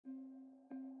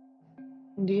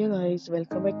Dear guys,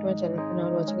 welcome back to my channel. Now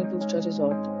watching a two-star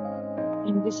resort.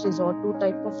 In this resort, two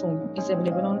type of room is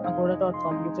available on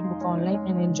agoda.com. You can book online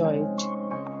and enjoy it.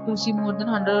 To see more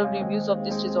than 100 of reviews of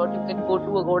this resort, you can go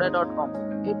to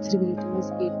agoda.com. Its review rating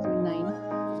is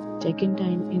 8.9. Check-in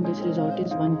time in this resort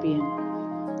is 1 p.m.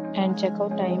 and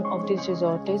checkout time of this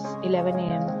resort is 11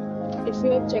 a.m. If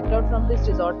you have checked out from this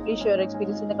resort, please share your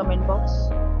experience in the comment box.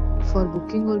 For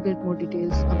booking or get more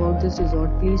details about this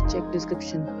resort, please check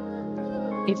description.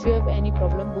 If you have any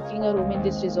problem booking a room in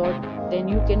this resort, then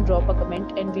you can drop a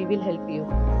comment and we will help you.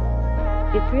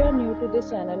 If you are new to this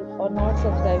channel or not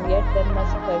subscribed yet, then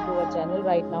must subscribe to our channel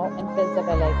right now and press the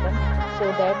bell icon so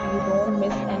that you don't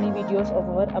miss any videos of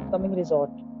our upcoming resort.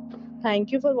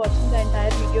 Thank you for watching the entire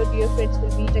video. Dear friends,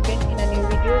 will meet again in a new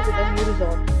video with a new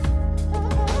resort.